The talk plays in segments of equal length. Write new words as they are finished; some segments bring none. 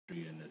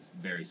this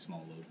very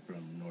small load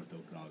from North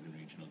Okanagan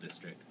Regional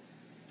District,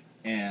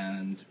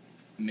 and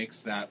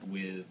mix that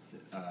with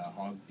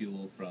hog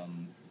fuel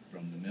from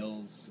the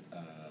mills,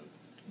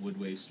 wood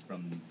waste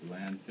from the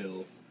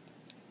landfill.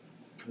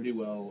 Pretty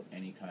well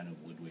any kind of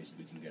wood waste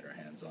we can get our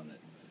hands on that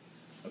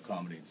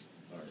accommodates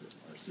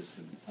our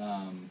system.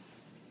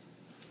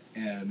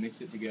 And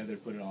mix it together,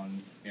 put it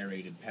on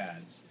aerated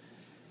pads,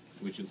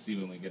 which you'll see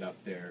when we get up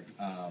there.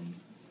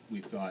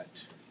 We've got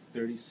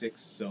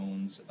 36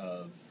 zones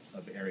of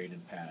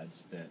aerated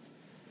pads that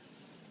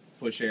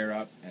push air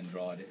up and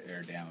draw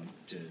air down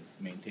to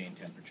maintain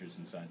temperatures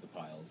inside the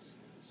piles,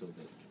 so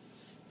that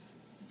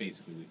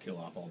basically we kill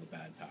off all the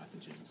bad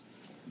pathogens.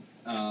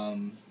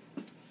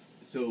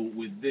 So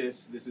with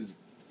this is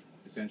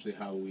essentially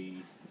how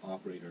we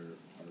operate our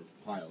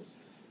piles.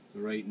 So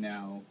right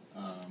now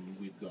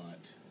we've got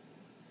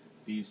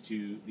these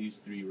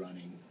three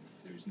running.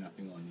 There's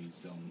nothing on these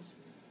zones.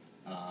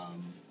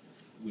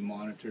 We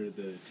monitor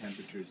the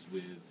temperatures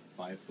with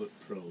 5-foot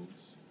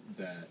probes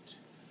that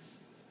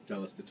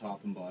tell us the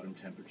top and bottom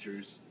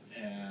temperatures,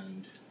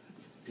 and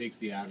takes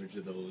the average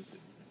of those.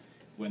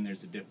 When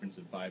there's a difference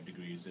of 5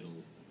 degrees,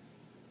 it'll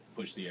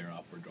push the air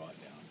up or draw it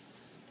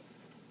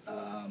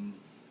down.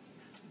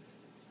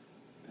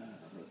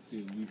 Let's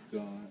see, we've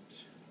got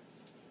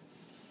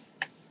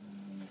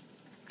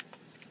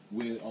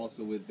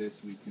with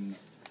this we can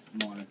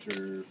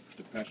monitor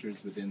the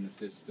pressures within the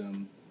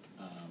system,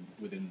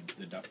 within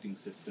the ducting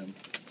system,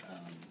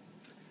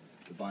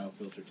 the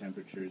biofilter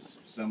temperatures.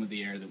 Some of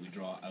the air that we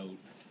draw out,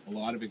 a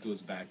lot of it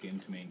goes back in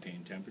to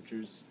maintain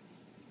temperatures.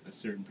 A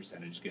certain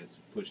percentage gets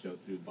pushed out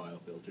through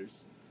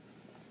biofilters.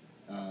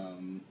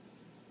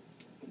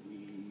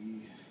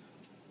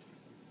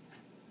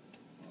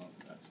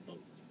 That's about.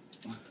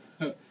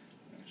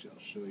 Actually, I'll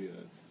show you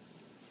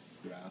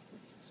a graph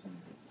of some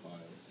of the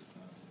piles.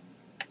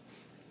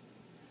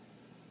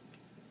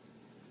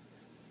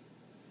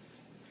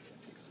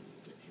 Takes a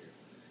little bit here.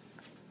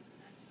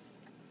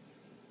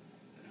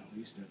 We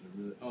used to have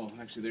a really. Oh,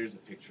 actually, there's a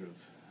picture of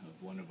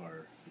one of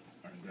our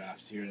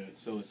graphs here.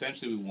 So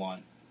essentially, we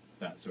want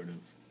that sort of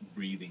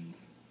breathing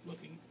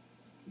looking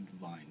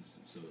lines,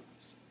 so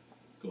it's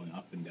going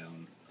up and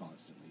down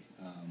constantly.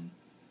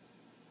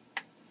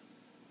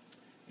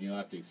 You'll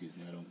have to excuse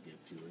me, I don't give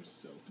tours,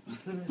 so.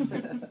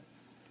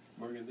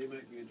 Morgan, they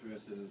might be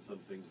interested in some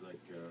things like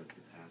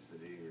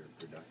capacity or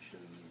production.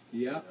 Yeah. Do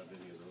you have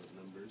any of those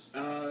numbers?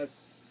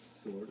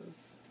 Sort of.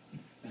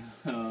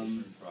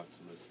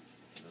 Approximate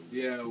numbers.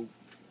 Yeah,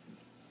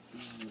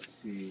 let's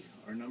see,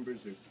 our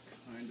numbers are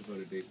kind of out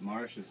of date.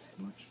 Marsh is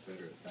much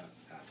better at that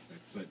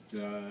aspect, but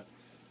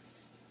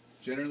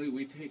generally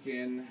we take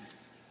in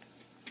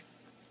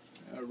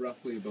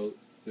roughly about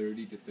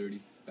 30 to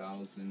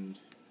 30,000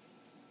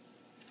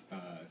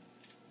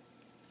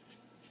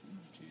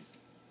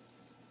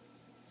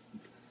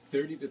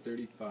 30 to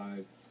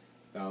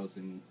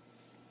 35,000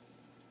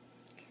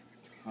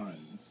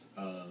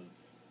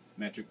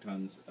 metric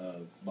tons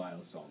of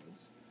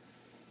biosolids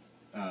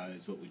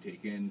is what we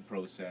take in,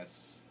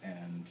 process,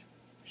 and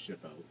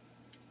ship out.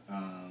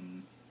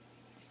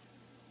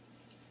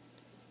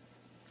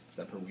 Is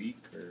that per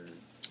week or?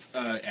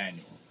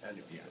 Annual.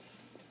 Annual. Yeah.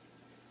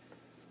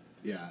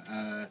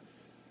 Yeah.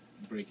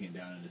 Breaking it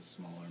down into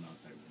smaller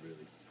amounts, I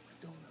really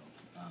don't know.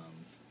 I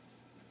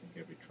think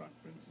every truck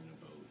brings in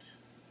about.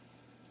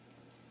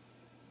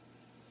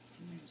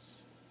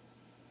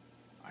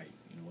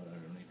 You know what? I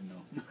don't even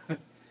know.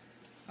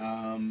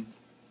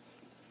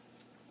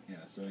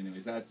 Yeah. So,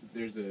 anyways, that's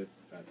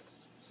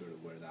sort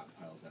of where that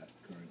pile's at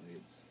currently.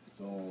 It's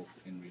all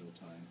in real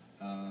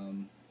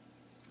time.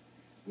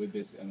 With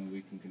this, I mean,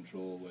 we can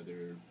control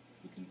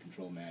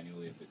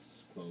manually if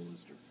it's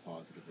closed or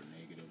positive or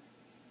negative.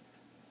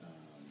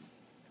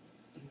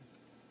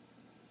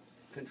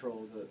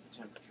 Control the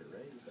temperature,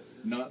 right? Is that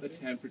what Not the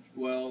temperature.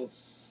 Well,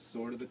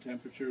 sort of the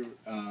temperature.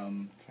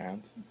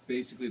 Fans?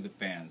 Basically, the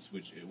fans,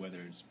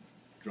 whether it's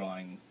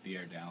drawing the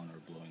air down or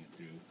blowing it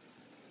through.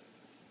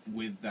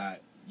 With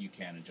that, you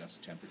can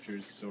adjust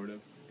temperatures, sort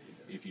of.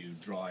 If you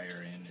draw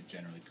air in, it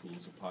generally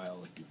cools a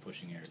pile. If you're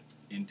pushing air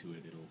into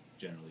it, it'll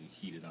generally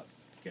heat it up,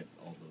 get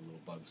all the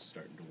little bugs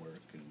starting to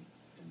work and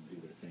do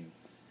their thing.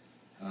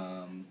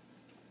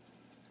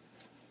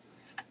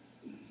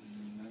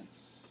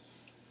 That's,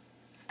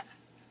 I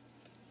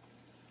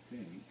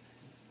think,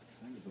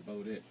 kind of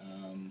about it.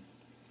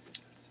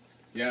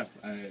 Yeah,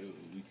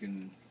 we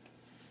can.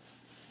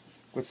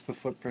 What's the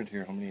footprint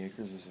here? How many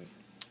acres is it?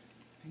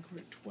 I think we're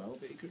at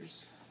 12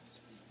 acres.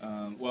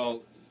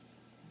 Well,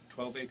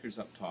 12 acres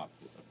up top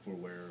for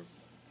where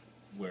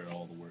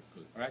all the work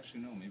goes. Or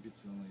actually, no, maybe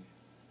it's only.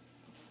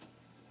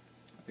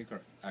 I think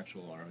our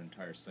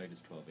entire site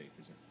is 12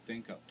 acres. I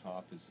think up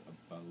top is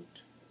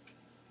about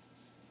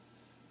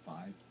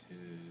 5 to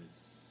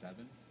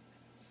 7.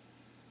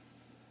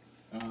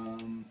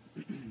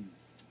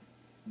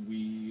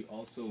 We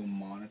also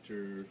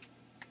monitor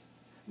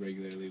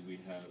regularly. We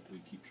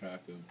keep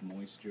track of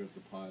moisture of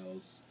the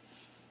piles.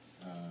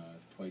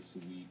 Twice a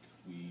week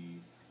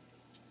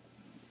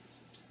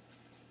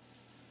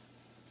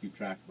keep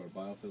track of our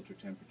biofilter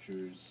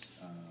temperatures,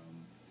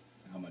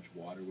 how much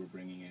water we're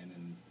bringing in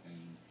and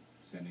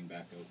sending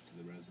back out to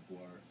the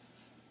reservoir.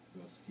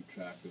 We also keep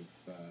track of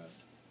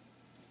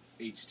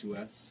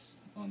H2S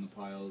on the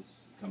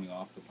piles, coming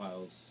off the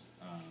piles.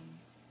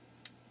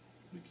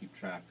 We keep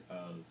track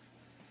of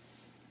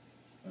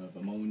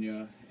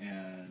ammonia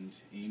and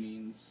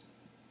amines.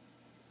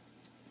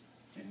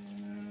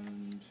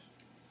 And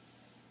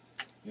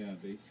yeah,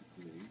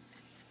 basically,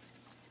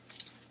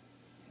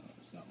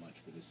 there's not much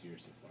for this year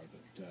so far,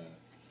 but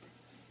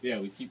yeah,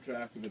 we keep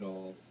track of it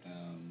all,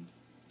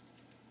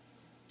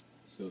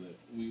 so that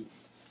we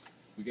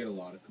get a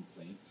lot of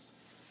complaints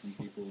from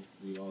people.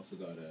 We've also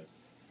got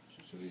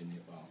show you in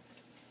the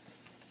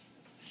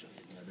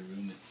other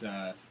room. It's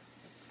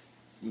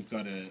we've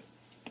got a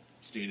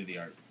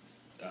state-of-the-art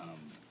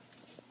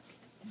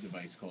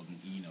device called an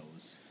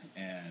e-nose,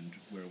 and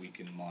where we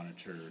can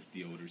monitor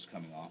the odors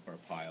coming off our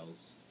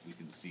piles. We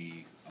can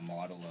see a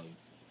model of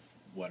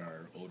what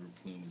our odor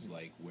plume is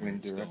like, where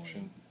Wind it's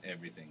direction. going,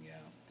 everything,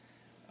 yeah.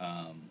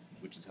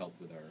 Which has helped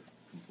with our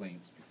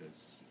complaints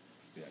because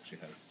we actually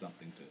have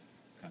something to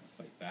kind of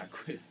fight back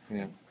with.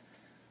 Yeah.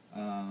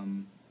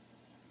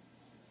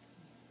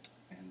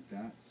 And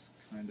that's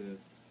kind of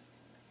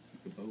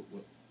about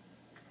what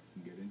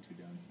we can get into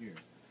down here.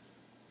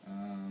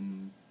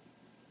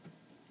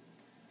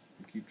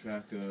 We keep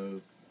track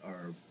of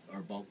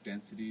our bulk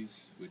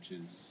densities, which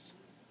is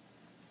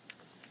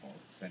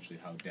essentially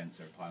how dense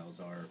our piles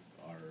are,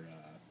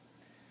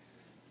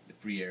 the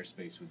free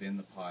airspace within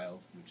the pile,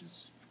 which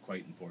is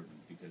quite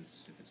important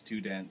because if it's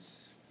too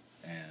dense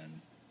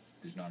and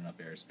there's not enough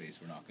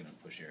airspace, we're not going to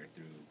push air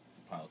through.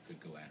 The pile could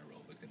go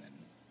anaerobic and then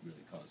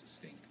really cause a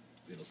stink.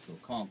 It'll still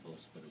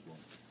compost, but it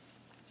won't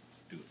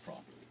do it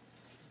properly.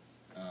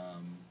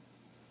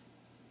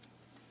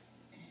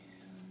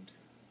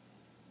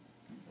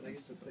 But I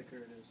guess the thicker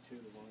it is too,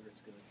 the longer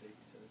it's going to take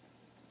to.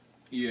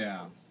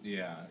 Yeah,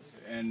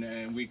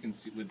 and we can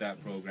see with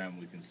that program,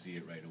 we can see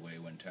it right away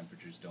when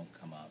temperatures don't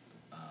come up.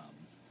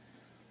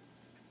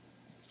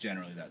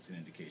 Generally, that's an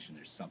indication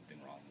there's something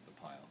wrong with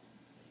the pile.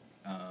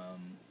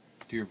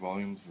 Do your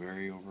volumes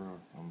vary over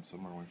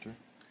summer and winter?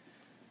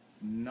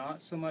 Not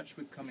so much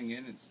with coming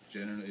in. It's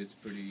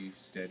pretty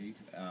steady.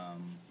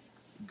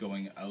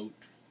 Going out,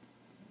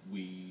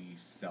 we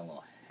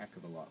sell a heck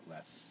of a lot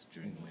less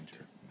during the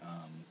winter.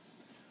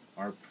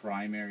 Our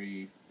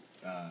primary,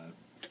 I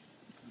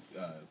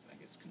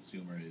guess,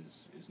 consumer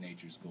is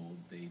Nature's Gold.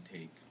 They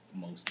take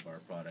most of our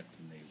product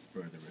and they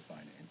further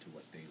refine it into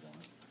what they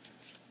want.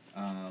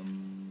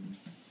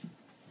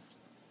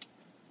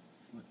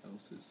 What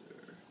else is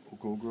there?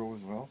 Ogo grow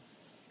as well?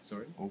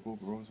 Sorry? Ogo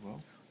grow as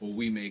well? Well,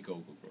 we make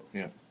Ogo Grow.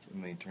 Yeah,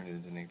 and they turn it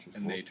into Nature's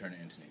And Gold. they turn it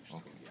into Nature's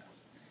Okay.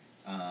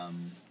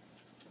 Gold,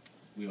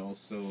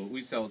 yes.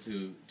 We sell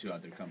to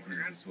other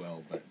companies as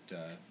well, but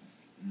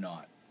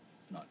not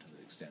to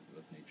the extent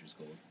of Nature's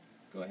Gold.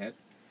 Go ahead.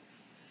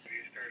 Have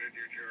you started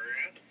your tour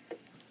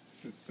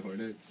yet? Sort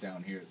of. It's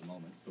down here at the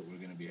moment, but we're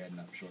going to be heading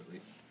up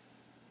shortly.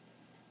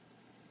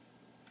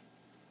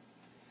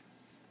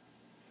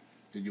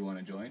 Did you want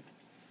to join?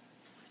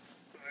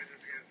 I was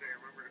just going to say,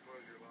 remember to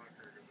close your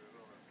locker because there's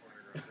all that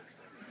pornographic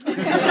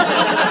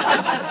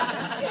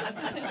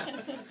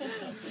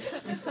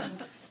stuff.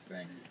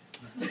 Thank you.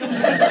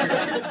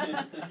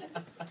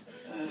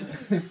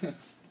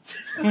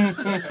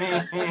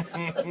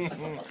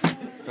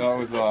 That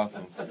was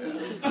awesome.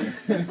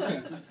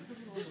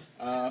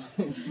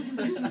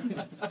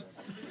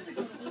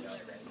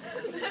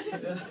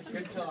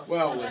 Good talk.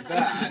 Well, with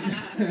that,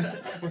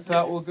 With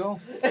that, we'll go.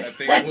 I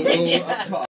think we'll go up top.